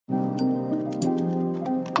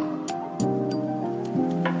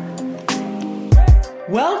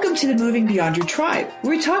Welcome to the Moving Beyond Your Tribe,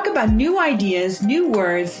 where we talk about new ideas, new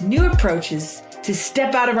words, new approaches to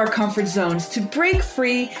step out of our comfort zones, to break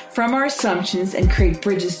free from our assumptions and create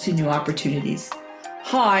bridges to new opportunities.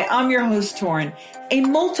 Hi, I'm your host, Torin, a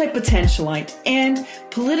multi-potentialite and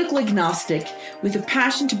political agnostic with a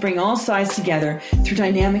passion to bring all sides together through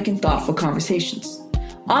dynamic and thoughtful conversations.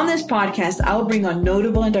 On this podcast, I will bring on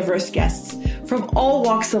notable and diverse guests from all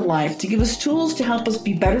walks of life to give us tools to help us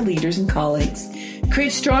be better leaders and colleagues,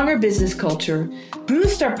 create stronger business culture,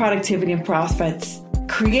 boost our productivity and profits,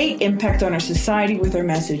 create impact on our society with our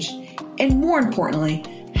message, and more importantly,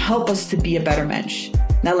 help us to be a better mensch.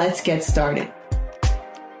 Now let's get started.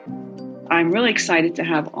 I'm really excited to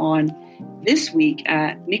have on this week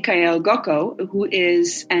Michael Gocko, who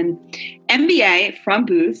is an MBA from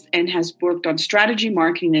Booth and has worked on strategy,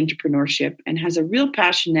 marketing, and entrepreneurship, and has a real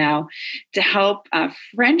passion now to help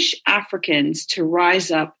French Africans to rise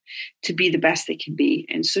up to be the best they can be.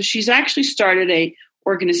 And so she's actually started a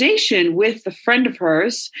organization with a friend of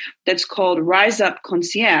hers that's called Rise Up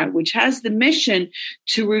Concierge, which has the mission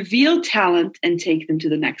to reveal talent and take them to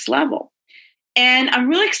the next level. And I'm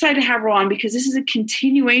really excited to have her on because this is a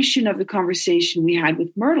continuation of the conversation we had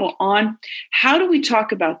with Myrtle on how do we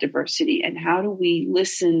talk about diversity and how do we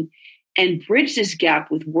listen and bridge this gap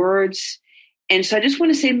with words. And so I just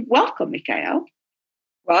want to say welcome, Michael.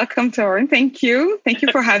 Welcome, Torin. Thank you. Thank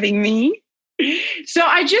you for having me. So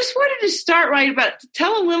I just wanted to start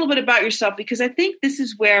tell a little bit about yourself, because I think this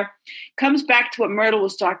is where it comes back to what Myrtle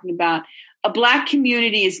was talking about. A Black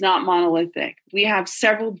community is not monolithic. We have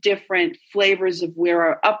several different flavors of where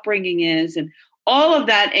our upbringing is, and all of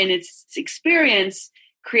that in its experience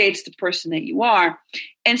creates the person that you are.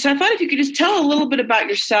 And so I thought if you could just tell a little bit about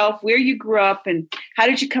yourself, where you grew up and how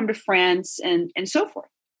did you come to France and so forth.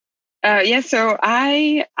 So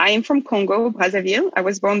I am from Congo, Brazzaville. I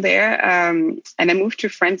was born there and I moved to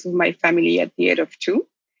France with my family at the age of 2.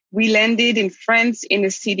 We landed in France in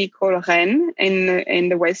a city called Rennes in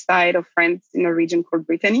the west side of France in a region called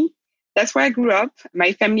Brittany. That's where I grew up.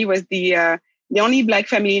 My family was the only Black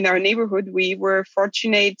family in our neighborhood. We were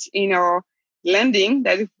fortunate in our landing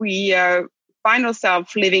that we find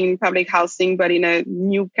ourselves living in public housing, but in a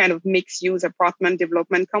new kind of mixed-use apartment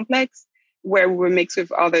development complex where we were mixed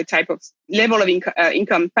with other type of level of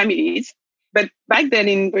income families. But back then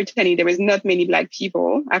in Brittany, there was not many Black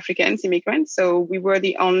people, Africans, immigrants. So we were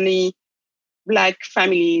the only Black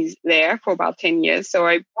families there for about 10 years. So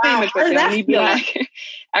I pretty much was the only Black.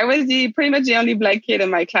 I was pretty much the only Black kid in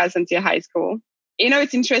my class until high school.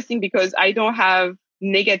 It's interesting because I don't have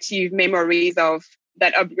negative memories of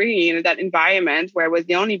that upbringing, that environment where I was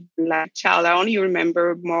the only Black child. I only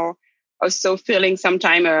remember more also feeling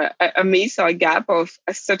sometime a miss or a gap of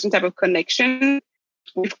a certain type of connection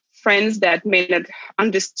with friends that may not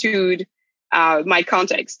understood my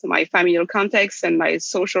context, my familial context and my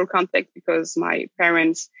social context, because my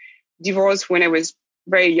parents divorced when I was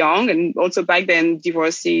very young. And also back then,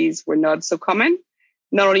 divorces were not so common,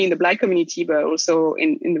 not only in the Black community, but also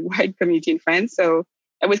in the white community in France. So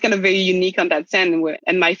it was kind of very unique on that sense.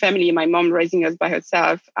 And my family, my mom raising us by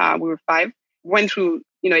herself, we were 5, went through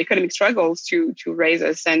economic struggles to raise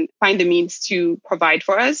us and find the means to provide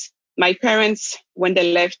for us. My parents, when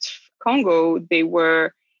they left Congo, they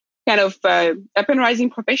were kind of up and rising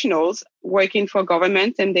professionals working for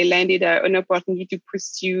government, and they landed an opportunity to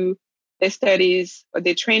pursue their studies or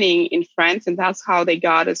their training in France. And that's how they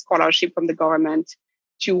got a scholarship from the government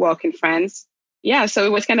to work in France. Yeah, so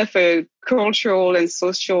it was kind of a cultural and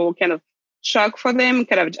social kind of shock for them,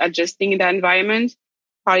 kind of adjusting in that environment.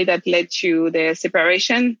 Probably that led to their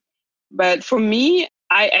separation. But for me,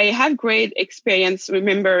 I have great experience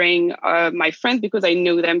remembering my friends because I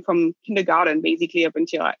knew them from kindergarten, basically up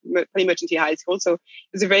until pretty much until high school. So it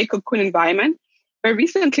was a very cocoon environment. But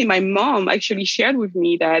recently, my mom actually shared with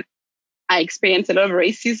me that I experienced a lot of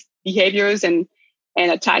racist behaviors and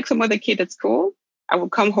attacks from other kids at school. I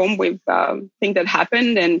would come home with things that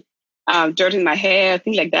happened and dirt in my hair,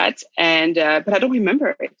 things like that. And but I don't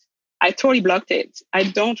remember it. I totally blocked it. I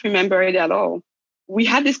don't remember it at all. We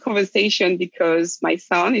had this conversation because my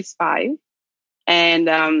son is 5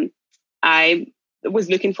 and I was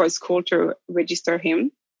looking for a school to register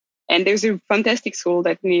him. And there's a fantastic school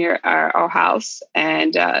that's near our house.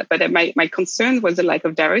 And but my concern was the lack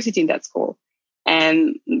of diversity in that school.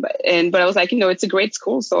 But I was like, it's a great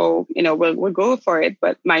school, so we'll go for it.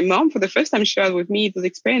 But my mom, for the first time, shared with me those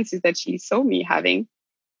experiences that she saw me having,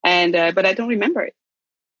 and but I don't remember it.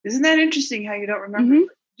 Isn't that interesting how you don't remember? Mm-hmm.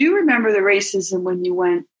 Do you remember the racism when you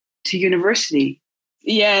went to university?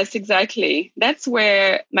 Yes, exactly. That's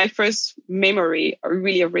where my first memory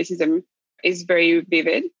really of racism is very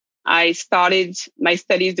vivid. I started my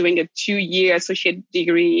studies doing a 2-year associate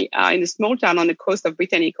degree in a small town on the coast of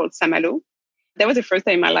Brittany called Saint-Malo. That was the first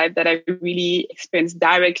time in my life that I really experienced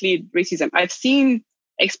directly racism. I've seen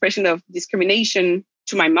expression of discrimination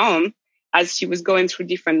to my mom as she was going through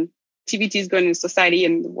different activities going in society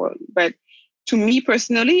and the world. But to me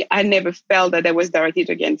personally, I never felt that was directed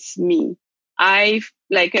against me. I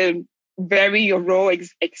like a very raw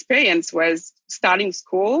experience was starting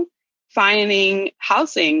school, finding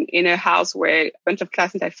housing in a house where a bunch of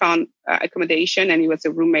classmates I found accommodation, and it was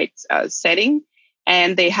a roommate setting,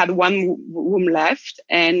 and they had one room left,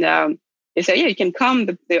 and they said, "Yeah, you can come."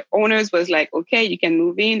 The owners was like, "Okay, you can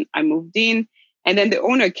move in." I moved in, and then the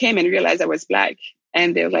owner came and realized I was Black,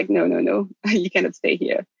 and they were like, "No, you cannot stay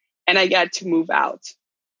here," and I got to move out.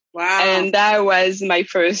 Wow. And that was my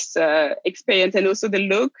first experience. And also the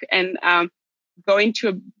look and walking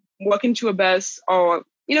to a bus, or,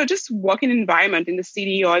 just walking environment in the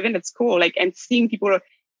city or even at school, like, and seeing people,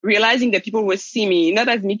 realizing that people will see me, not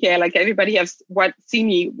as Michael, like everybody has see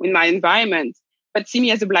me in my environment, but see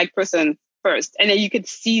me as a Black person first. And then you could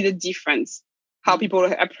see the difference, how people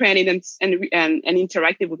apprehended and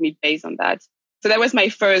interacted with me based on that. So that was my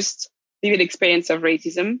first vivid experience of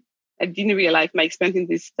racism. I didn't realize my experience in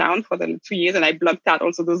this town for the 2 years, and I blocked out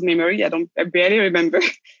also those memories. I barely remember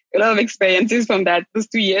a lot of experiences from those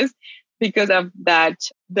 2 years because of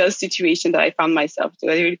the situation that I found myself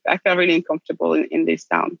to. I felt really uncomfortable in this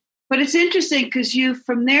town. But it's interesting because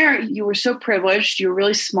from there, you were so privileged, you were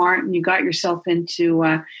really smart, and you got yourself into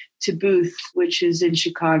to Booth, which is in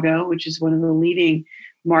Chicago, which is one of the leading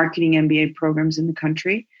marketing MBA programs in the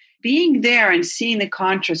country. Being there and seeing the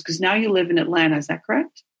contrast, because now you live in Atlanta, is that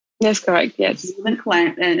correct? Yes, correct. Yes. You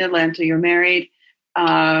live in Atlanta. You're married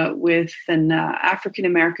with an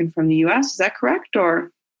African-American from the U.S. Is that correct?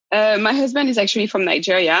 Or my husband is actually from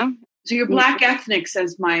Nigeria. So you're Black ethnics,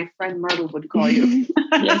 as my friend Myrtle would call you.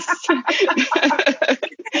 Yes.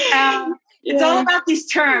 It's all about these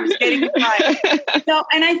terms, getting it right. So,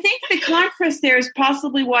 and I think the contrast there is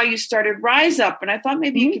possibly why you started Rise Up. And I thought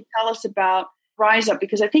maybe you could tell us about Rise Up,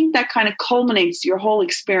 because I think that kind of culminates your whole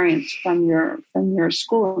experience from your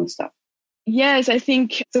school and stuff. Yes, I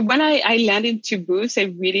think so. When I landed to Booth,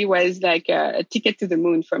 it really was like a ticket to the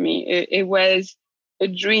moon for me. It was a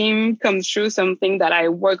dream come true, something that I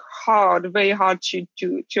worked very hard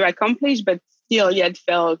to accomplish, but still yet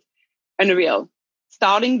felt unreal.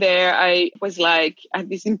 Starting there, I was like, I had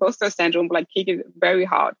this imposter syndrome, like kicking very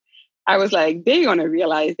hard. I was like, they're going to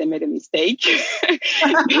realize they made a mistake.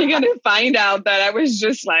 They're going to find out that I was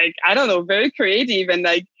just like, I don't know, very creative and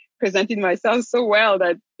like presented myself so well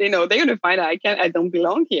that, they're going to find out I don't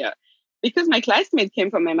belong here. Because my classmates came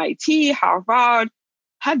from MIT, Harvard,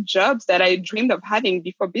 had jobs that I dreamed of having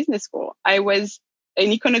before business school. I was an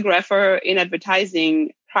iconographer in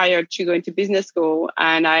advertising prior to going to business school.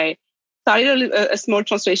 And I started a small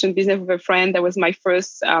translation business with a friend. That was my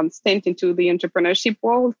first stint into the entrepreneurship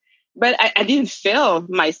world. But I didn't feel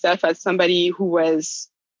myself as somebody who was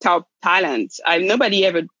top talent. Nobody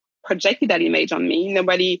ever projected that image on me.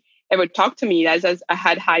 Nobody ever talked to me as I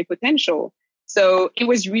had high potential. So it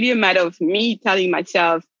was really a matter of me telling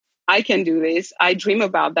myself, I can do this. I dream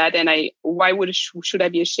about that. And should I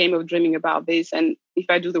be ashamed of dreaming about this? And if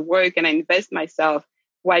I do the work and I invest myself,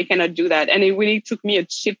 why can't I do that? And it really took me a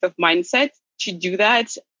shift of mindset to do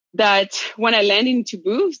that. That when I landed into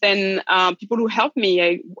Booth, then people who helped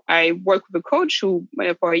me, I worked with a coach who,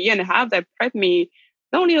 for a year and a half, that prepped me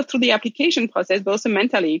not only through the application process, but also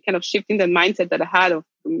mentally, kind of shifting the mindset that I had of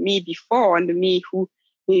me before and the me who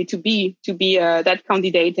needed to be that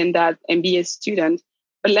candidate and that MBA student.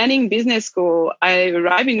 But landing business school, I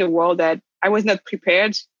arrived in a world that I was not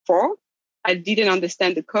prepared for. I didn't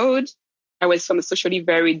understand the code. I was from a socially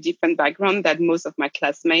very different background than most of my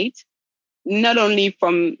classmates. Not only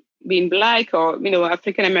from being Black or,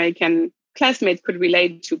 African American classmates could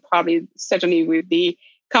relate to, probably certainly with the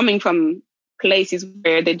coming from places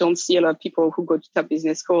where they don't see a lot of people who go to top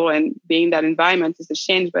business school, and being in that environment is a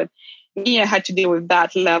change. But me, I had to deal with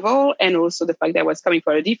that level, and also the fact that I was coming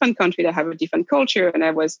from a different country that have a different culture, and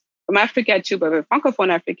I was from Africa too, but a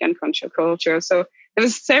Francophone African culture. So there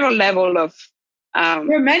was several levels of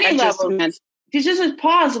there are many levels. Because just a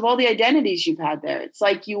pause of all the identities you've had there. It's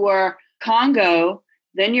like you were Congo,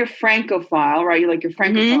 then you're Francophile, right? You're like your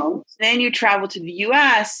Francophone. Mm-hmm. Then you travel to the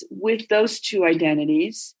U.S. with those two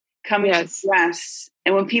identities coming to the U.S.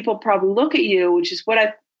 And when people probably look at you, which is what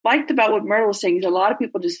I liked about what Myrtle was saying, is a lot of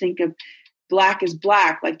people just think of Black as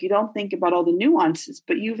Black. Like you don't think about all the nuances,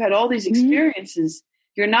 but you've had all these experiences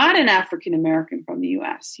you're not an African American from the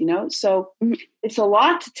US, so it's a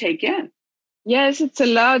lot to take in. Yes, it's a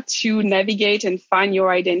lot to navigate and find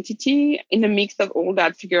your identity in the mix of all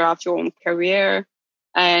that, figure out your own career.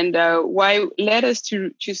 And why led us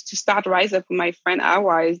to choose to start Rise Up with my friend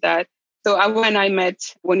Awa is that, so Awa and I met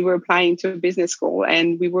when we were applying to a business school,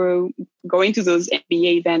 and we were going to those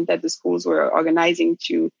MBA events that the schools were organizing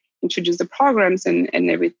to introduce the programs and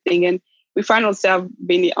everything. And we found ourselves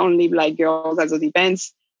being the only Black girls at those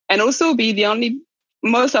events, and also be the only,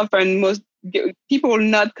 most people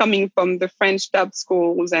not coming from the French top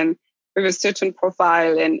schools and with a certain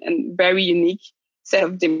profile and very unique set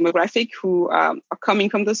of demographic who are coming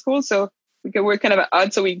from the school. So we're kind of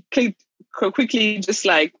odd. So we clicked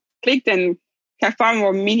and kind of formed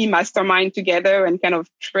our mini mastermind together and kind of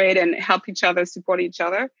trade and help each other, support each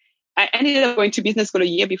other. I ended up going to business school a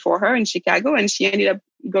year before her in Chicago, and she ended up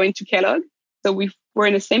going to Kellogg. So we were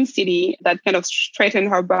in the same city. That kind of strengthened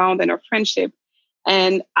our bond and our friendship.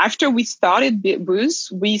 And after we started Booth,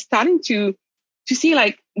 we started to see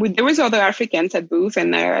there was other Africans at Booth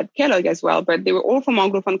and at Kellogg as well, but they were all from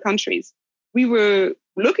Anglophone countries. We were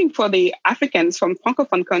looking for the Africans from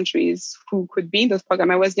Francophone countries who could be in those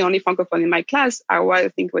programs. I was the only Francophone in my class. I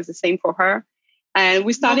think it was the same for her. And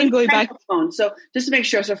we started going back. So just to make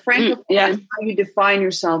sure, so Francophone, is how you define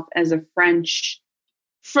yourself as a French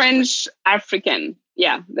African.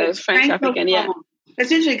 Yeah, the French African, yeah. That's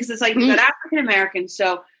interesting because it's like you got African American.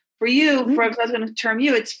 So for you, for if I was going to term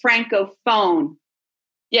you, it's Francophone.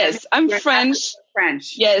 Yes, I'm French.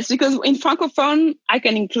 French. Yes, because in Francophone, I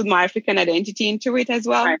can include my African identity into it as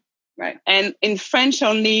well. Right. And in French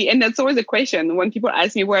only, and that's always a question when people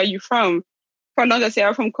ask me, where are you from? For long, I say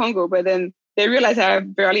I'm from Congo, but then they realize I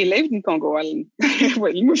barely lived in Congo. I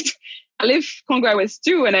left Congo, I was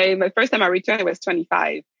 2, and my first time I returned, I was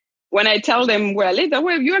 25. When I tell them where I live,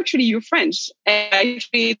 you're French. And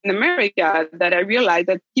actually in America, that I realized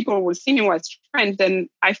that people will see me as French, then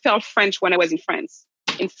I felt French when I was in France.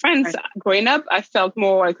 In France, growing up, I felt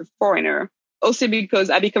more like a foreigner. Also because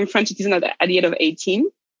I became French citizen at the age of 18,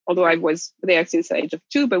 although I was there since the age of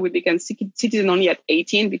 2, but we became citizen only at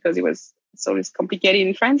 18 because it's always complicated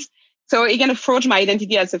in France. So it kind of forged my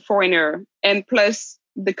identity as a foreigner. And plus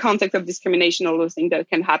the context of discrimination, all those things that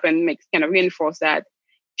can happen kind of reinforce that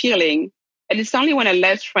feeling. And it's only when I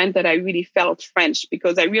left France that I really felt French,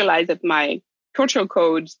 because I realized that my cultural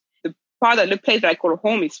code, the place that I call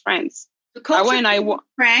home is France. The culture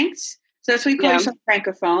Franks, so that's what you call yourself,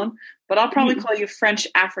 Francophone, but I'll probably call you French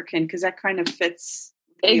African because that kind of fits.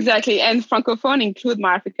 Exactly. And Francophone include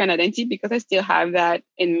my African identity because I still have that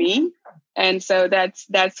in me. And so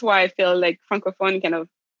that's why I feel like Francophone kind of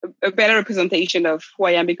a better representation of who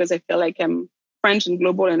I am, because I feel like I'm French and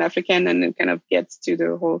global and African, and it kind of gets to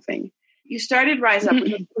the whole thing. You started Rise Up,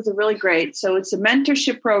 which was really great. So it's a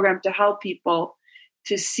mentorship program to help people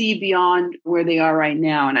to see beyond where they are right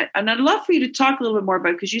now. And I'd love for you to talk a little bit more about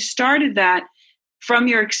it, because you started that from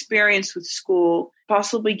your experience with school,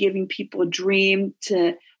 possibly giving people a dream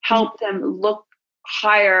to help them look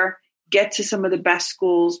higher, get to some of the best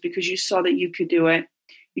schools because you saw that you could do it.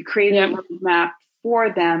 You created a roadmap for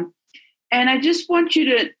them. And I just want you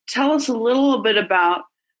to tell us a little bit about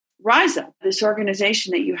Rise Up, this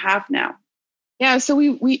organization that you have now. Yeah, so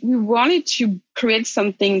we wanted to create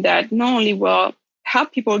something that not only will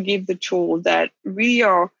help people give the tools that really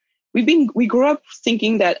are. We grew up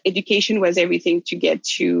thinking that education was everything to get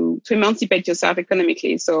to emancipate yourself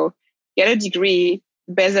economically. So get a degree,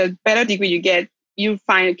 better degree you get, you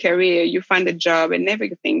find a career, you find a job and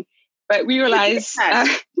everything. But we realized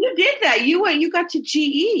you did that. You got to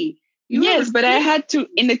GE. Yes, but I had to,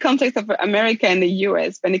 in the context of America and the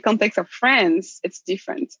US, but in the context of France, it's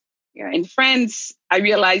different. Yeah. In France, I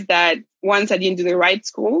realized that once I didn't do the right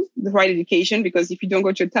school, the right education, because if you don't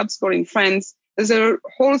go to a top school in France, there's a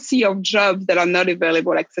whole sea of jobs that are not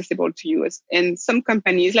available, accessible to you. And some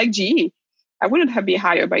companies like GE, I wouldn't have been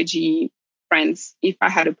hired by GE France if I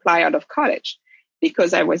had applied out of college,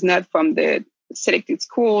 because I was not from the selected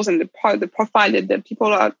schools and the profile that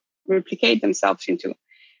people replicate themselves into.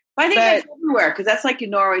 Well, I think that's everywhere, because that's like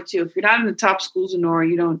in Norway too. If you're not in the top schools in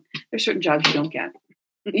Norway, there's certain jobs you don't get.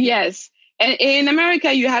 Yes. And in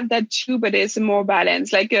America, you have that too, but it's more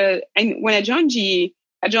balanced. Like and when I joined GE,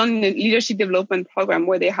 I joined the leadership development program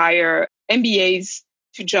where they hire MBAs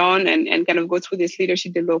to join and kind of go through this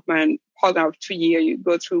leadership development program of 2 years. You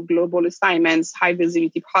go through global assignments, high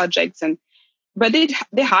visibility projects, but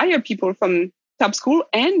they hire people from top school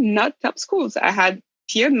and not top schools. I had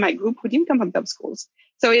peers in my group who didn't come from top schools.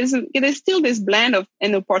 So there's still this blend of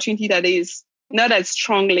an opportunity that is not as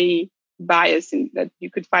strongly biased that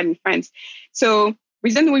you could find in France. So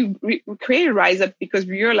reason we created Rise Up because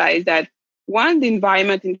we realized that one, the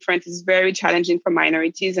environment in France is very challenging for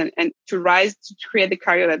minorities and to rise to create the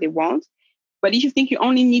career that they want. But if you think you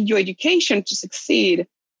only need your education to succeed,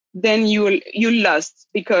 then you're lost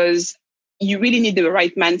because you really need the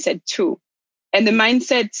right mindset too. And the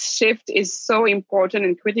mindset shift is so important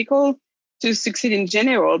and critical to succeed in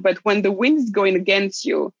general. But when the wind is going against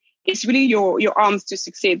you, it's really your arms to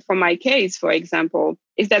succeed. For my case, for example,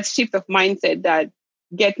 is that shift of mindset that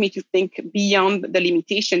get me to think beyond the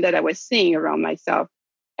limitation that I was seeing around myself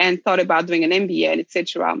and thought about doing an MBA,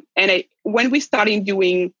 etc. And when we started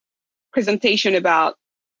doing presentation about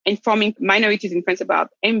informing minorities in France about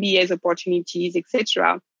MBAs opportunities,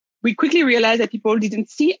 etc., we quickly realized that people didn't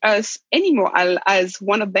see us anymore as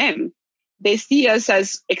one of them. They see us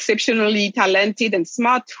as exceptionally talented and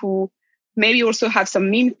smart who maybe also have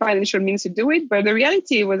some financial means to do it. But the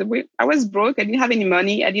reality was I was broke. I didn't have any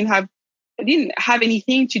money. I didn't have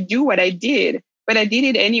anything to do what I did, but I did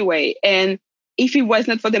it anyway. And if it was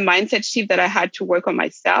not for the mindset shift that I had to work on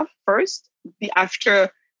myself first,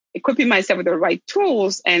 after equipping myself with the right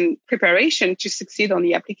tools and preparation to succeed on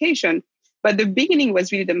the application. But the beginning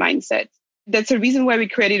was really the mindset. That's the reason why we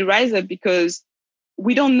created Rise Up, because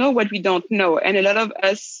we don't know what we don't know. And a lot of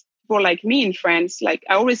us, people like me in France, like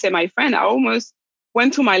I always say, my friend, I almost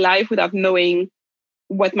went through my life without knowing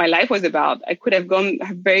what my life was about. I could have gone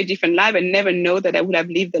a very different life and never know that I would have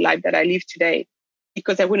lived the life that I live today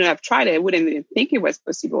because I wouldn't have tried it. I wouldn't even think it was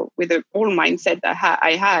possible with the whole mindset that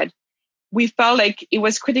I had. We felt like it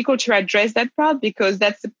was critical to address that part because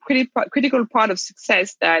that's a pretty critical part of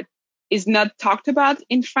success that is not talked about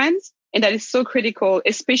in France. And that is so critical,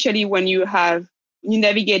 especially when you're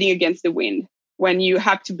navigating against the wind, when you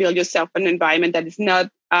have to build yourself an environment that is not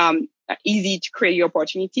easy to create your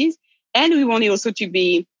opportunities. And we want it also to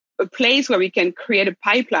be a place where we can create a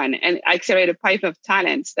pipeline and accelerate a pipeline of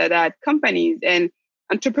talents that are companies and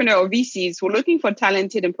entrepreneur or VCs who are looking for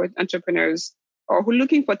talented entrepreneurs or who are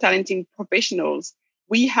looking for talented professionals.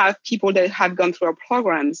 We have people that have gone through our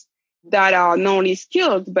programs that are not only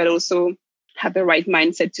skilled, but also have the right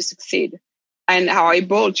mindset to succeed and are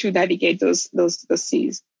able to navigate those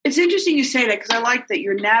seas. It's interesting you say that because I like that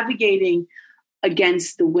you're navigating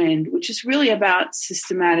against the wind, which is really about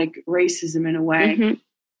systematic racism in a way. Mm-hmm.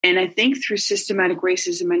 And I think through systematic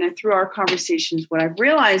racism and through our conversations, what I've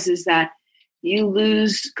realized is that you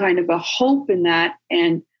lose kind of a hope in that.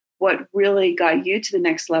 And what really got you to the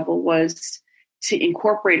next level was to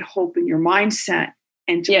incorporate hope in your mindset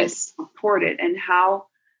and to support it. And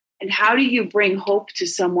how do you bring hope to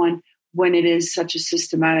someone when it is such a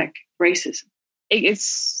systematic racism? It's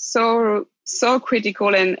so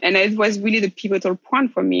critical. And it was really the pivotal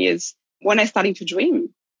point for me is when I started to dream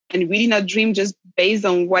and really not dream just based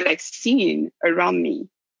on what I've seen around me.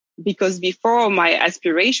 Because before my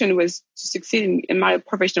aspiration was to succeed in my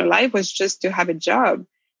professional life was just to have a job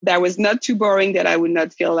that was not too boring, that I would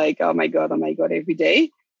not feel like, oh my God, every day.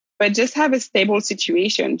 But just have a stable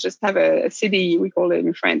situation, just have a city, we call it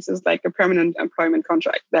in France, it's like a permanent employment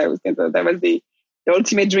contract. That was the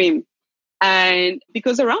ultimate dream. And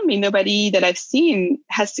because around me, nobody that I've seen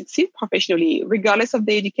has succeeded professionally, regardless of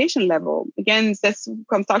the education level. Again, that's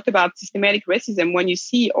talked about systematic racism when you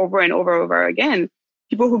see over and over again,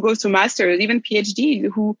 people who go to masters, even PhD,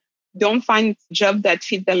 who don't find jobs that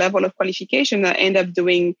fit the level of qualification that end up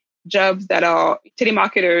doing jobs that are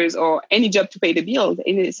telemarketers or any job to pay the bills,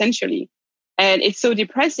 essentially. And it's so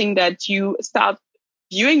depressing that you start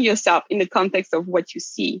viewing yourself in the context of what you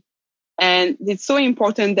see. And it's so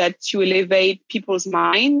important that you elevate people's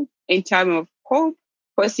mind in terms of hope,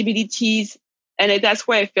 possibilities. And that's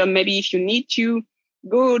why I feel maybe if you need to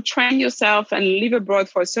go train yourself and live abroad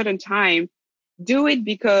for a certain time, do it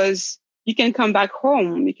because you can come back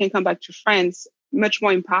home. You can come back to France much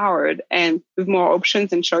more empowered and with more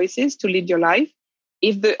options and choices to lead your life.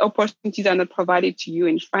 If the opportunities are not provided to you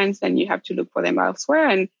in France, then you have to look for them elsewhere.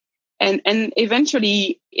 And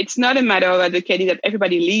eventually, it's not a matter of advocating that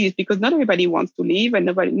everybody leaves because not everybody wants to leave and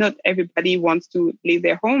not everybody wants to leave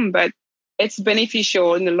their home. But it's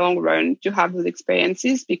beneficial in the long run to have those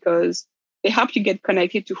experiences because they help you get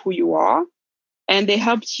connected to who you are and they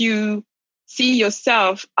help you see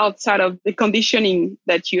yourself outside of the conditioning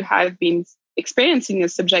that you have been experiencing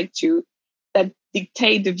and subject to that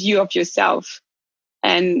dictate the view of yourself.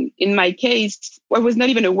 And in my case, I was not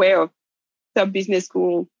even aware of top business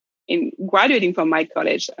school in graduating from my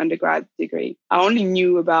college undergrad degree. I only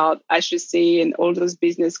knew about HEC and all those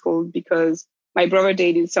business schools because my brother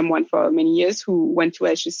dated someone for many years who went to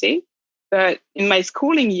HEC. But in my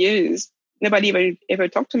schooling years, nobody ever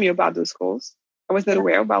talked to me about those schools. I was not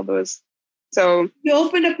aware about those. So you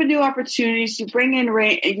opened up a new opportunities. You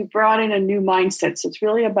brought in a new mindset. So it's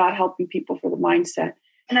really about helping people for the mindset.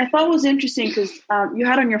 And I thought it was interesting because you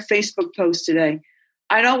had on your Facebook post today,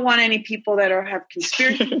 I don't want any people that have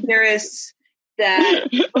conspiracy theorists that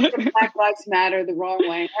look at Black Lives Matter the wrong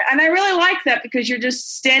way. And I really like that because you're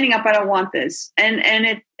just standing up. I don't want this.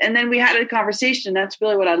 And then we had a conversation. That's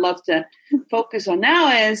really what I'd love to focus on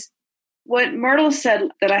now is what Myrtle said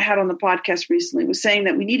that I had on the podcast recently was saying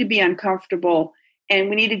that we need to be uncomfortable and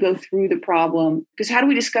we need to go through the problem. Because how do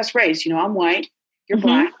we discuss race? I'm white, you're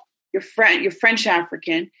Black, you're French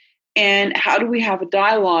African. And how do we have a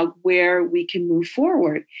dialogue where we can move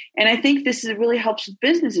forward? And I think this really helps with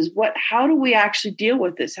businesses. How do we actually deal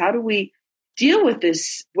with this? How do we deal with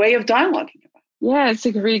this way of dialoguing about it? Yeah, it's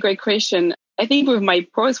a really great question. I think with my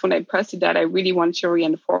post, when I posted that, I really want to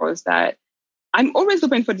reinforce that I'm always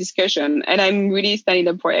open for discussion and I'm really standing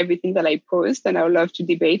up for everything that I post. And I would love to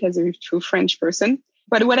debate as a true French person.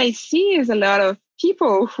 But what I see is a lot of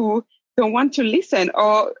people who don't want to listen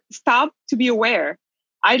or stop to be aware.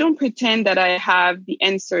 I don't pretend that I have the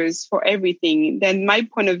answers for everything. Then my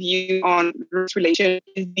point of view on race relations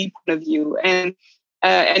is the point of view. And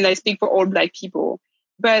I speak for all Black people.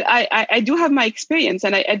 But I do have my experience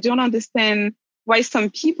and I don't understand why some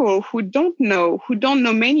people who don't know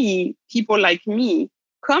many people like me,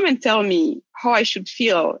 come and tell me how I should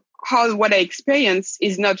feel, how what I experience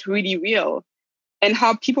is not really real, and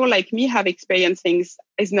how people like me have experienced things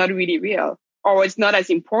is not really real, or it's not as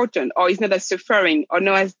important, or it's not as suffering, or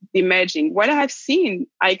not as damaging. What I have seen,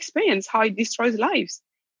 I experienced how it destroys lives.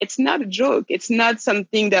 It's not a joke. It's not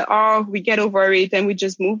something that, we get over it and we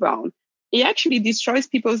just move on. It actually destroys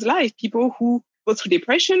people's lives. People who go through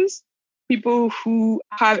depressions, people who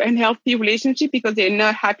have unhealthy relationship because they're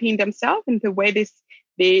not happy in themselves and the way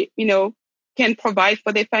they can provide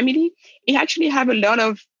for their family. It actually have a lot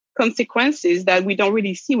of consequences that we don't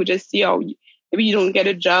really see. We just see, maybe you don't get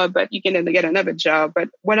a job, but you can get another job. But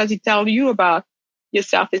what does it tell you about your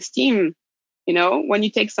self-esteem? When you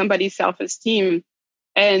take somebody's self-esteem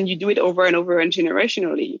and you do it over and over and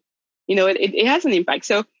generationally, it has an impact.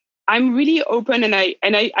 So I'm really open, and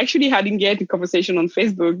I actually had engaged a conversation on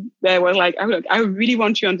Facebook that was like, I really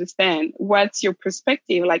want to understand what's your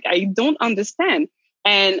perspective. Like, I don't understand,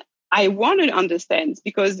 and I want to understand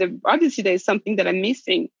because obviously there's something that I'm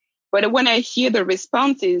missing. But when I hear the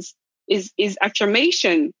responses is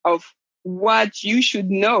affirmation of what you should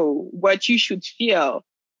know, what you should feel,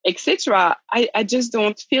 etc., I just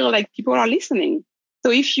don't feel like people are listening. So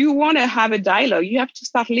if you want to have a dialogue, you have to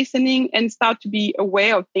start listening and start to be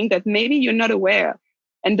aware of things that maybe you're not aware,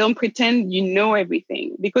 and don't pretend you know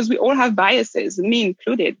everything, because we all have biases, me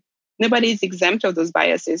included. Nobody is exempt of those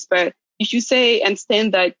biases. But if you say and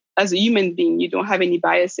stand that as a human being, you don't have any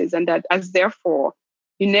biases, and that as therefore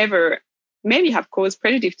you never maybe have caused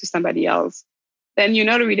prejudice to somebody else, then you're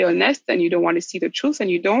not really honest and you don't want to see the truth and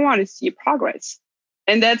you don't want to see progress.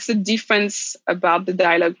 And that's the difference about the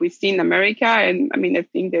dialogue we see in America. And I mean, I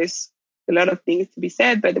think there's a lot of things to be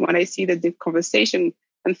said, but when I see the conversation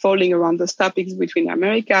unfolding around those topics between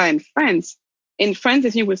America and France, in France, I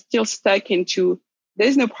think we're still stuck into,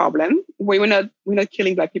 there's no problem. We're not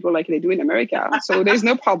killing Black people like they do in America. So there's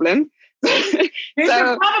no problem. There's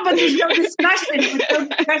no problem, but there's no discussion. There's no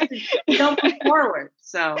discussion. We don't move forward.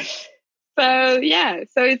 So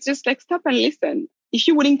it's just like stop and listen. If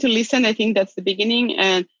you're willing to listen, I think that's the beginning,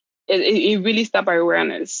 and it really starts by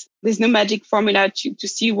awareness. There's no magic formula to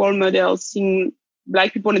see role models, seeing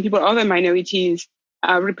Black people and people of other minorities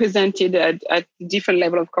represented at different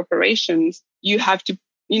level of corporations. You have to,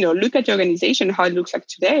 look at your organization, how it looks like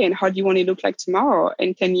today, and how do you want it to look like tomorrow,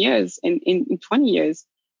 in 10 years, in 20 years.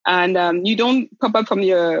 And you don't pop up from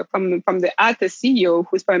the CEO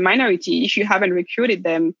who's from a minority. If you haven't recruited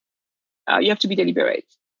them, you have to be deliberate.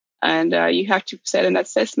 And you have to set an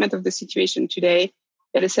assessment of the situation today,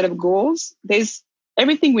 get a set of goals. There's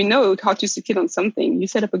everything we know how to succeed on something. You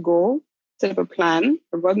set up a goal, set up a plan,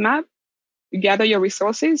 a roadmap, you gather your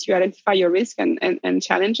resources, you identify your risk and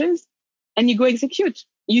challenges, and you go execute.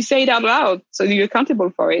 You say it out loud, so you're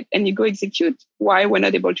accountable for it, and you go execute. Why we're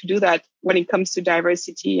not able to do that when it comes to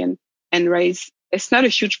diversity and race? It's not a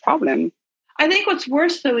huge problem. I think what's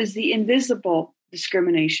worse, though, is the invisible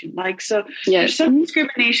discrimination. There's some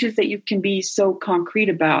discriminations that you can be so concrete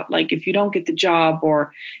about, like if you don't get the job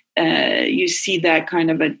or you see that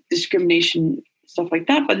kind of a discrimination, stuff like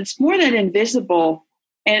that. But it's more that invisible.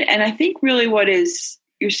 And I think really what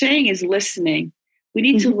you're saying is listening. We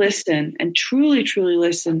need to listen and truly, truly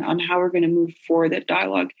listen on how we're going to move forward that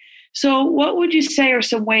dialogue. So what would you say are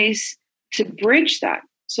some ways to bridge that?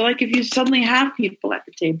 So like if you suddenly have people at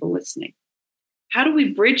the table listening, how do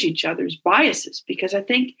we bridge each other's biases? Because I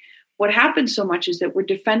think what happens so much is that we're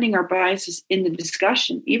defending our biases in the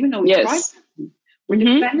discussion, even though we try to. We're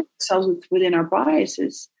defending ourselves within our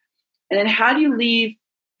biases. And then how do you leave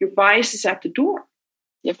your biases at the door?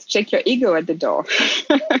 You have to check your ego at the door. Check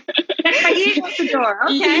my ego at the door.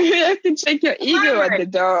 Okay. You have to check your ego at the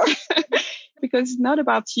door because it's not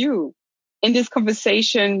about you. In this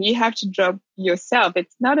conversation, you have to drop yourself.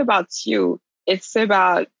 It's not about you. It's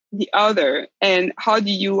about the other and how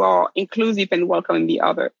do you are inclusive and welcome the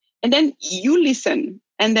other. And then you listen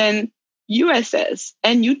and then you assess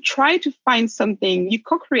and you try to find something. You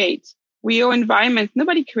co-create with your environment.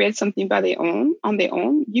 Nobody creates something on their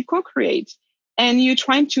own. You co-create. And you're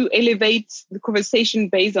trying to elevate the conversation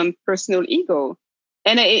based on personal ego.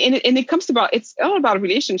 And it comes about, it's all about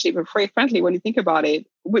relationship, very frankly, when you think about it.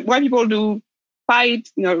 Why people do fight,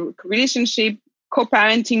 relationship,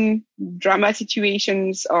 co-parenting, drama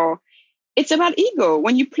situations, or it's about ego.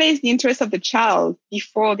 When you place the interest of the child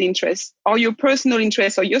before the interest or your personal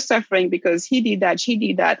interest or you're suffering because he did that, she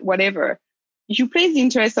did that, whatever. If you place the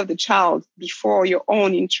interest of the child before your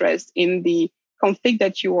own interest in the conflict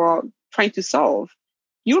that you are trying to solve,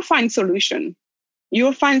 you'll find solution.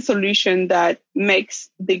 You'll find solution that makes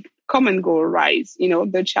the common goal rise,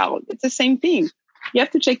 the child. It's the same thing. You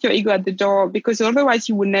have to check your ego at the door because otherwise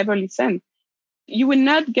you will never listen. You will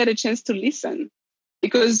not get a chance to listen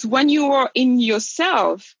because when you are in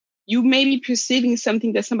yourself, you may be perceiving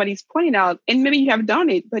something that somebody's pointing out and maybe you have done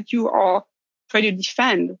it, but you are trying to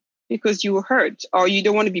defend because you were hurt or you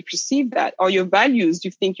don't want to be perceived that or your values,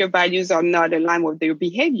 you think your values are not aligned with their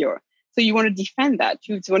behavior. So you want to defend that.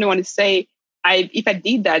 You don't want to say, if I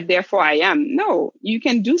did that, therefore I am. No, you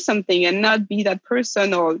can do something and not be that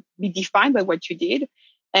person or be defined by what you did.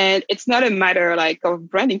 And it's not a matter of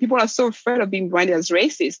branding. People are so afraid of being branded as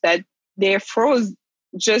racist that they're froze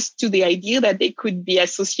just to the idea that they could be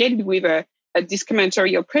associated with a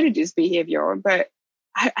discriminatory or prejudiced behavior. But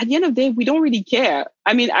at the end of the day, we don't really care.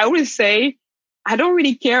 I mean, I always say, I don't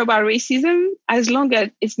really care about racism as long as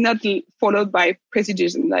it's not followed by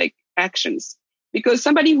prejudice actions. Because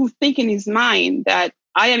somebody who thinks in his mind that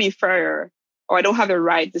I am inferior or I don't have the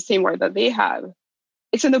right, the same right that they have,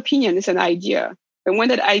 it's an opinion, it's an idea. And when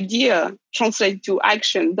that idea translates to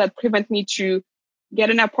action that prevents me to get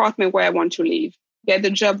an apartment where I want to live, get the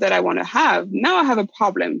job that I want to have, now I have a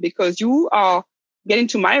problem because you are getting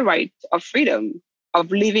to my right of freedom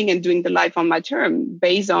of living and doing the life on my term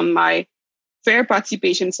based on my fair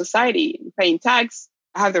participation in society, paying tax.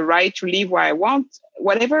 I have the right to live where I want,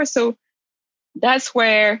 whatever. So that's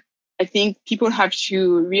where I think people have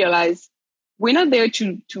to realize we're not there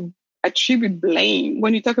to attribute blame.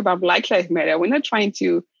 When you talk about Black Lives Matter, we're not trying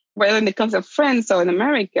to, whether in the context of France or in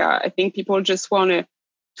America, I think people just want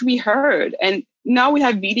to be heard. And now we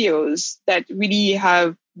have videos that really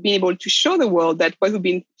have been able to show the world that what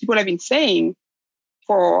people have been saying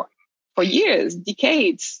for years,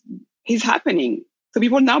 decades, is happening. So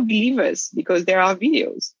people now believe us because there are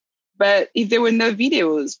videos. But if there were no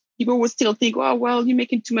videos, people would still think, oh, well, you're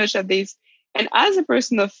making too much of this. And as a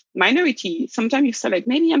person of minority, sometimes you feel like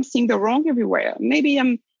maybe I'm seeing the wrong everywhere. Maybe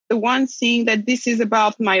I'm the one seeing that this is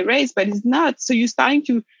about my race, but it's not. So you're starting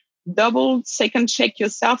to second check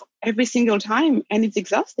yourself every single time. And it's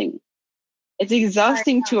exhausting. It's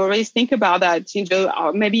exhausting to always think about that.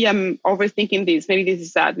 Maybe I'm overthinking this. Maybe this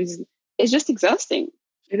is that. It's just exhausting.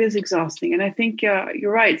 It is exhausting. And I think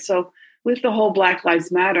you're right. So with the whole Black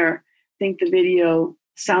Lives Matter, I think the video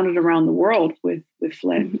sounded around the world with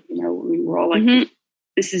Flynn. We were all like,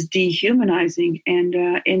 this is dehumanizing. And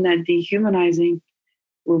in that dehumanizing,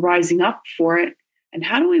 we're rising up for it. And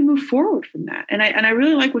how do we move forward from that? And I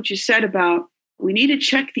really like what you said about we need to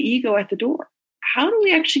check the ego at the door. How do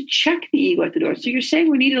we actually check the ego at the door? So you're saying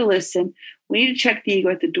we need to listen. We need to check the ego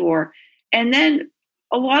at the door. And then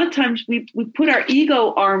a lot of times we put our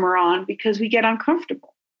ego armor on because we get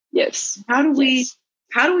uncomfortable. Yes. How do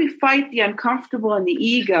we fight the uncomfortable and the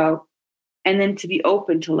ego and then to be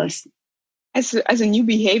open to listen? As a new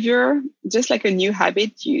behavior, just like a new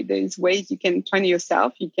habit, there's ways you can train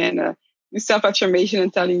yourself. You can do self-affirmation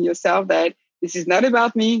and telling yourself that this is not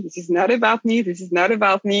about me, this is not about me, this is not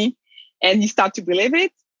about me. And you start to believe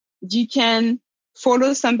it. You can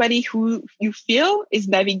follow somebody who you feel is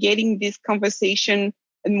navigating this conversation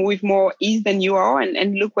and with more ease than you are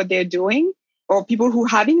and look what they're doing. Or people who are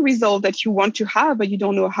having results that you want to have, but you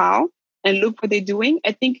don't know how, and look what they're doing.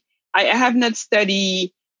 I think I have not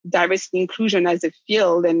studied diversity inclusion as a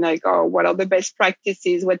field and what are the best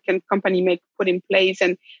practices, what can company put in place,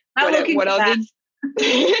 and what are they?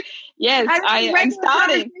 Yes, I'm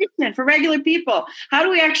starting. For regular people, how do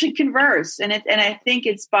we actually converse? And I think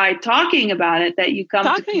it's by talking about it that you come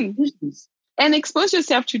to conclusions. And expose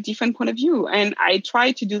yourself to different point of view. And I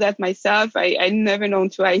try to do that myself. I never known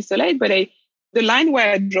to isolate, but the line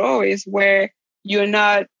where I draw is where you're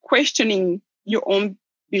not questioning your own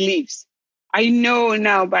beliefs. I know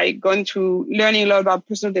now by going through learning a lot about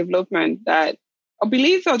personal development that our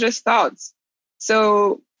beliefs are just thoughts.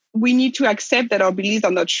 So we need to accept that our beliefs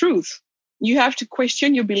are not truth. You have to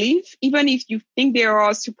question your belief, even if you think they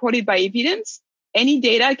are supported by evidence. Any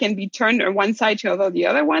data can be turned on one side to the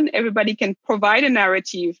other one. Everybody can provide a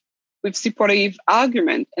narrative with supportive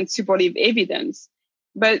argument and supportive evidence.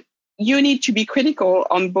 But you need to be critical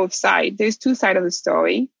on both sides. There's two sides of the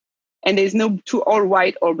story. And there's no two all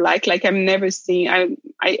white or black. Like I'm never seeing,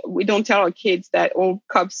 we don't tell our kids that all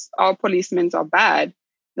cops, all policemen are bad.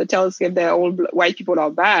 They tell us that all white people are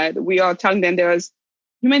bad. We are telling them there's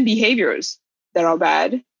human behaviors that are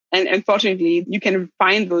bad. And unfortunately, you can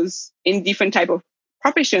find those in different type of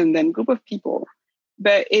profession and group of people.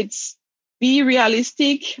 But it's be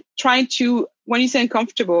realistic, try to, when you say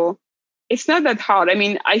uncomfortable, it's not that hard. I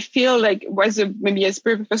mean, I feel like maybe as a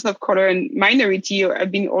person of color and minority, or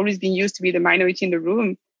I've always been used to be the minority in the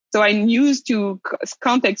room. So I'm used to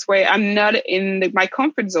contexts where I'm not in my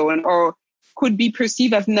comfort zone or could be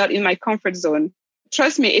perceived as not in my comfort zone.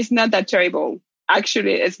 Trust me, it's not that terrible.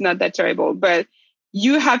 Actually, it's not that terrible. But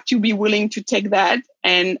you have to be willing to take that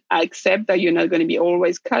and accept that you're not going to be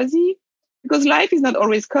always cozy. Because life is not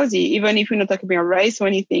always cozy. Even if you're not talking about race or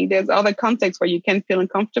anything, there's other contexts where you can feel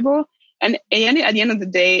uncomfortable. And at the end of the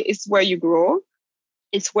day, it's where you grow.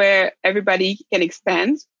 It's where everybody can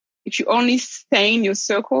expand. If you only stay in your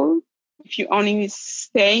circle, if you only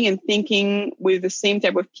staying and thinking with the same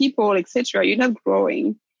type of people, etc., you're not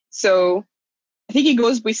growing. So I think it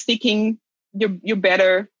goes with seeking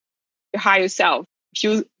your higher self. If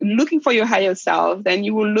you're looking for your higher self, then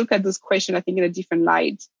you will look at those questions, I think, in a different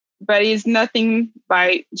light. But it's nothing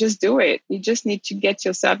by just do it. You just need to get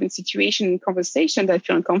yourself in situation and conversation that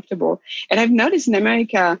feel uncomfortable. And I've noticed in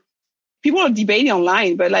America, people are debating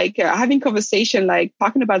online, but having conversation, like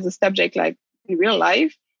talking about the subject, like in real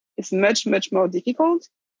life, is much, much more difficult.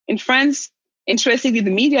 In France, interestingly,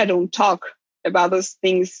 the media don't talk about those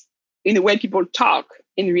things in the way people talk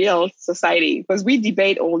in real society, because we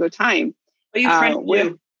debate all the time. Are you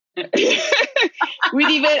French? We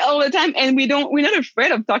debate all the time, and we're not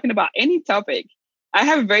afraid of talking about any topic. I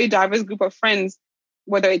have a very diverse group of friends,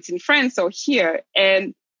 whether it's in France or here,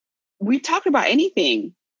 and we talk about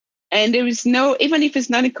anything. And there is even if it's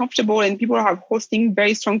not uncomfortable and people are hosting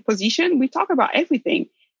very strong position, we talk about everything.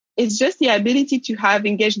 It's just the ability to have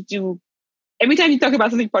engaged to, every time you talk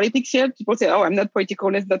about something politics here, people say, oh, I'm not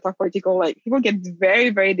political, let's not talk political. Like people get very,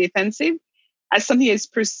 very defensive as something that is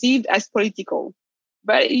perceived as political.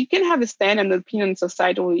 But you can have a stand and opinion on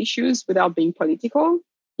societal issues without being political.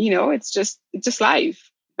 It's just life.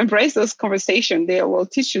 Embrace those conversations. They will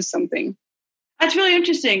teach you something. That's really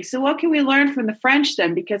interesting. So what can we learn from the French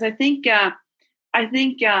then? Because I think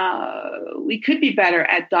we could be better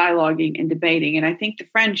at dialoguing and debating. And I think the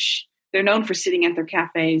French, they're known for sitting at their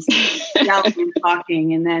cafes, yelling and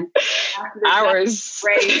talking, and then hours.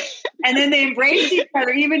 And then they embrace each other,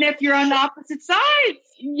 even if you're on the opposite sides.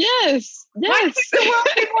 Yes. Why can't the world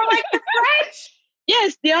be more like the French?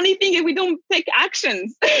 Yes, the only thing is we don't take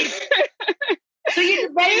actions. So you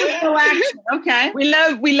debate with no action. Okay.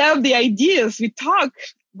 We love the ideas. We talk,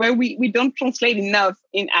 but we don't translate enough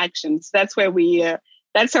in actions. That's where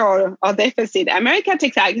that's our deficit. America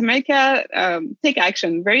take action.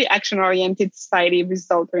 Very action oriented society,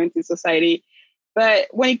 result oriented society. But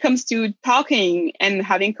when it comes to talking and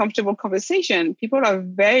having comfortable conversation, people are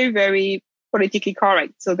very, very politically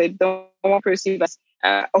correct. So they don't want to perceive as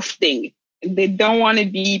off-thing. They don't want to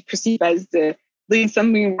be perceived as doing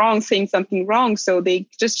something wrong, saying something wrong. So they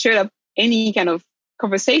just shut up any kind of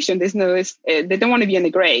conversation. They don't want to be in the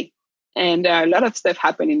gray. And a lot of stuff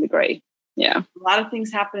happen in the gray. Yeah. A lot of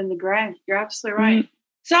things happen in the gray. You're absolutely right. Mm-hmm.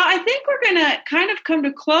 So I think we're going to kind of come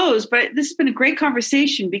to close, but this has been a great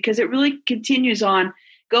conversation because it really continues on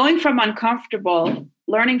going from uncomfortable,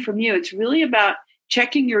 learning from you. It's really about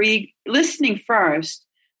checking your ego, listening first.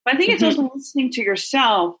 But I think it's also listening to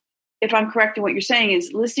yourself. If I'm correct in what you're saying,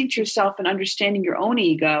 is listening to yourself and understanding your own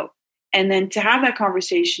ego. And then to have that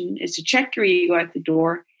conversation is to check your ego at the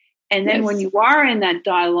door. And then when you are in that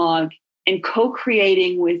dialogue and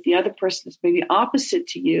co-creating with the other person that's maybe opposite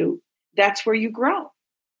to you, that's where you grow.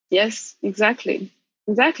 Yes, exactly.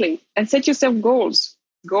 And set yourself goals.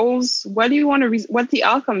 What do you want to, what the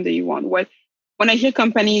outcome do you want? What when I hear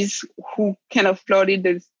companies who kind of flooded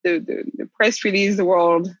the press release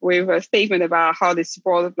world with a statement about how they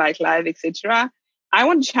support Black lives, etc., I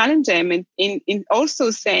want to challenge them in also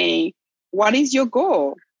saying, what is your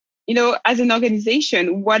goal? As an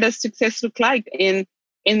organization, what does success look like in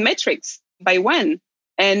metrics? By when?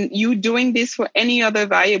 And you doing this for any other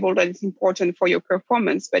variable that is important for your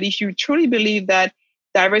performance. But if you truly believe that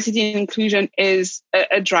diversity and inclusion is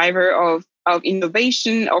a driver of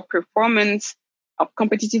innovation, of performance, of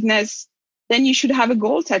competitiveness, then you should have a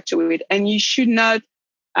goal attached to it. And you should not.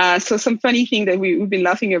 So some funny thing that we've been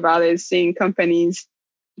laughing about is seeing companies,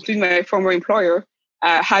 including my former employer,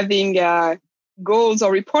 having goals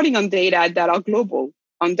or reporting on data that are global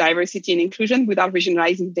on diversity and inclusion without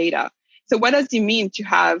regionalizing data. So what does it mean to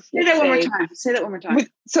have... Say that one more time.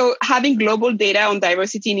 So having global data on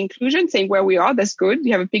diversity and inclusion, saying where we are, that's good.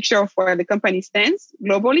 You have a picture of where the company stands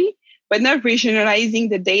globally, but not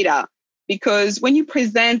regionalizing the data. Because when you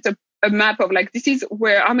present a map of this is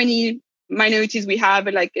how many minorities we have,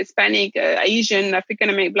 like Hispanic, Asian,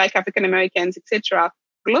 Black African Americans, etc.,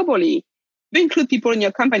 globally, you include people in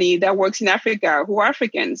your company that works in Africa who are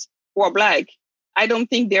Africans, who are Black. I don't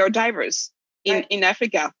think they are diverse in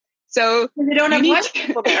Africa. So they don't have white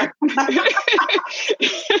people there.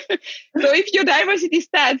 So if your diversity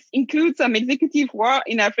stats include some executive who are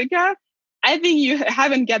in Africa, I think you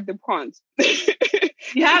haven't got the point.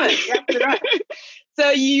 You haven't. You're right. So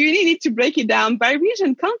you really need to break it down by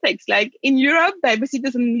region context. Like in Europe, diversity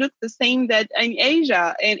doesn't look the same that in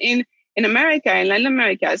Asia and in America and Latin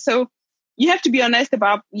America. So you have to be honest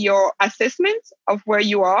about your assessment of where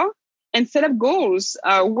you are and set up goals.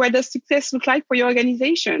 What does success look like for your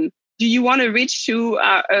organization? Do you want to reach to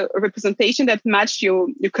a representation that match your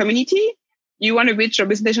community? You want to reach a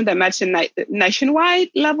representation that match a nationwide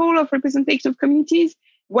level of representation of communities?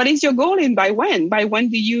 What is your goal and by when? By when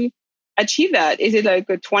do you achieve that? Is it like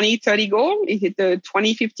a 2030 goal? Is it a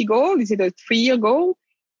 2050 goal? Is it a 3-year goal?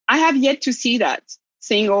 I have yet to see that.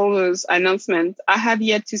 Seeing all those announcements, I have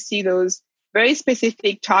yet to see those very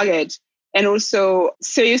specific targets and also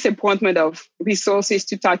serious appointment of resources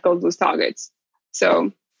to tackle those targets.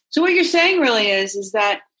 So what you're saying really is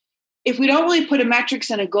that if we don't really put a metrics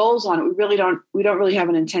and a goals on it, we don't really have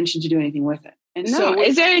an intention to do anything with it. And no, so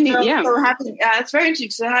is there any? Yeah, so it's very interesting.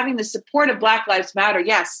 So having the support of Black Lives Matter,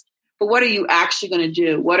 yes, but what are you actually going to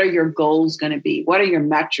do? What are your goals going to be? What are your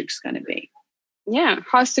metrics going to be? Yeah,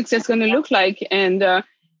 how's success going to look like? And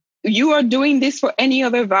you are doing this for any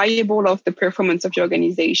other variable of the performance of your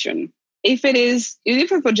organization. If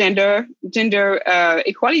for gender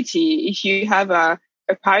equality, if you have a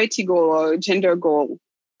parity goal or a gender goal,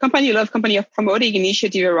 company are promoting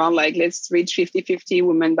initiative around let's reach 50-50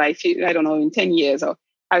 women by, in 10 years or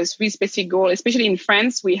have a really specific goal. Especially in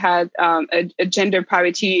France, we had a gender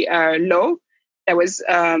parity law that was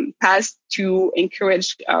passed to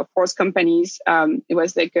encourage force companies. It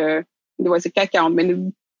was there was a CAC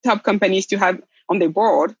 40 top companies to have on their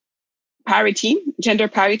board gender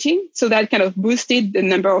parity. So that kind of boosted the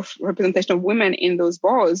number of representation of women in those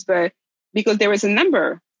boards. But because there was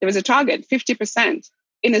a target, 50%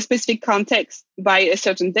 in a specific context by a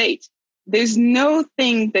certain date. There's no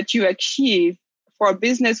thing that you achieve for a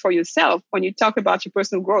business for yourself when you talk about your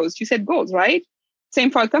personal growth. You set goals, right?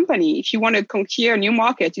 Same for a company. If you want to conquer a new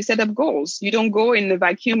market, you set up goals. You don't go in the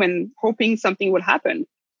vacuum and hoping something will happen.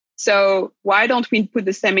 So why don't we put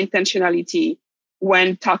the same intentionality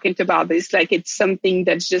when talking about this? Like it's something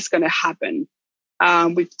that's just going to happen.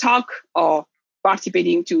 With talk or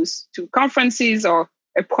participating to conferences or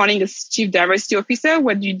appointing a chief diversity officer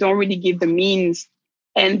where you don't really give the means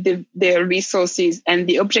and the resources and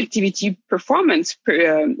the objectivity performance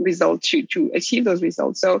result to achieve those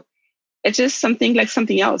results. So it's just something like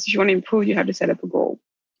something else. If you want to improve, you have to set up a goal.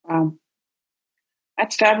 Wow.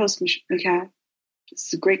 That's fabulous, Mikaëlle. This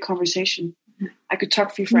is a great conversation. I could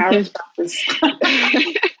talk for you for hours about this.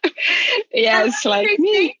 Yes, like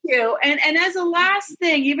me. Thank you. And as a last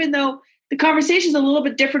thing, even though the conversation is a little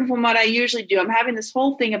bit different from what I usually do, I'm having this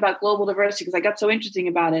whole thing about global diversity because I got so interesting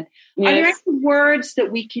about it. Yes. Are there any words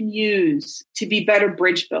that we can use to be better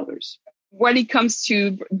bridge builders? When it comes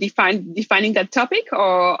to defining that topic,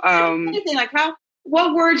 or anything like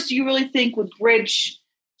what words do you really think would bridge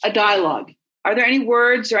a dialogue? Are there any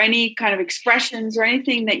words or any kind of expressions or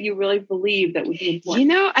anything that you really believe that would be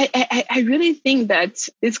important? I really think that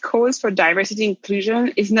this cause for diversity and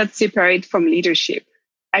inclusion is not separate from leadership.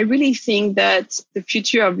 I really think that the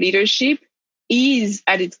future of leadership is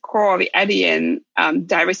at its core, at the end,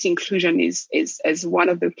 diversity inclusion is one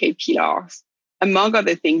of the key pillars, among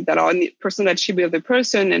other things that are on the personal attribute of the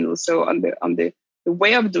person and also on the the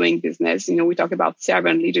way of doing business. We talk about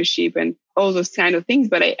servant leadership and all those kind of things,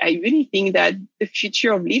 but I really think that the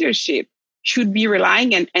future of leadership should be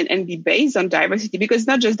relying and be based on diversity, because it's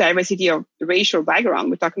not just diversity of racial background.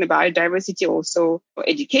 We're talking about diversity also for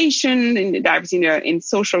education and diversity in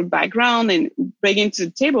social background, and bringing to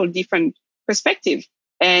the table different perspectives.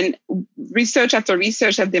 And research after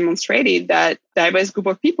research have demonstrated that diverse group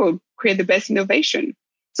of people create the best innovation.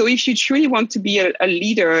 So if you truly want to be a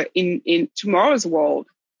leader in tomorrow's world,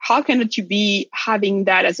 how can you be having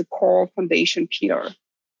that as a core foundation pillar?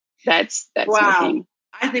 That's wow. the thing.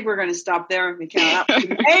 I think we're going to stop there, Michaela. That was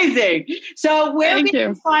amazing. So where we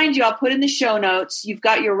can find you, I'll put in the show notes. You've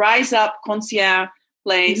got your Rise Up Concierge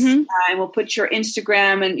place, and we'll put your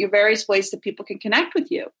Instagram and your various places that people can connect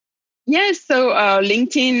with you. Yes. So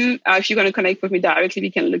LinkedIn, if you're going to connect with me directly,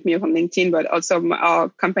 you can look me up on LinkedIn, but also our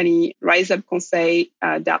company,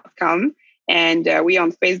 riseupconseil.com. And we're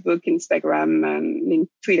on Facebook, Instagram, and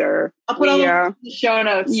Twitter. I'll put all the show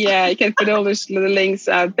notes. Yeah, you can put all the links.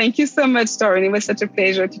 Thank you so much, Torin. It was such a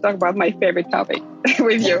pleasure to talk about my favorite topic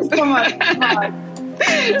with you. So much.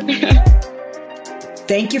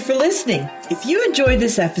 Thank you for listening. If you enjoyed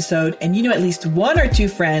this episode and you know at least one or two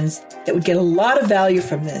friends that would get a lot of value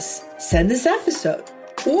from this, send this episode.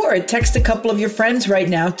 Or text a couple of your friends right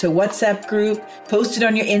now to WhatsApp group, post it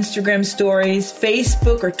on your Instagram stories,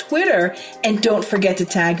 Facebook, or Twitter, and don't forget to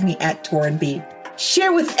tag me at Torin B.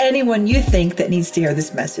 Share with anyone you think that needs to hear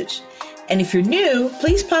this message. And if you're new,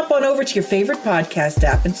 please pop on over to your favorite podcast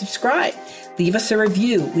app and subscribe. Leave us a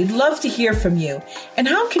review. We'd love to hear from you. And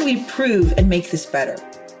how can we improve and make this better?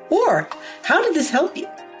 Or how did this help you?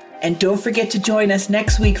 And don't forget to join us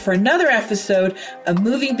next week for another episode of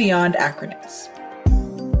Moving Beyond Acronyms.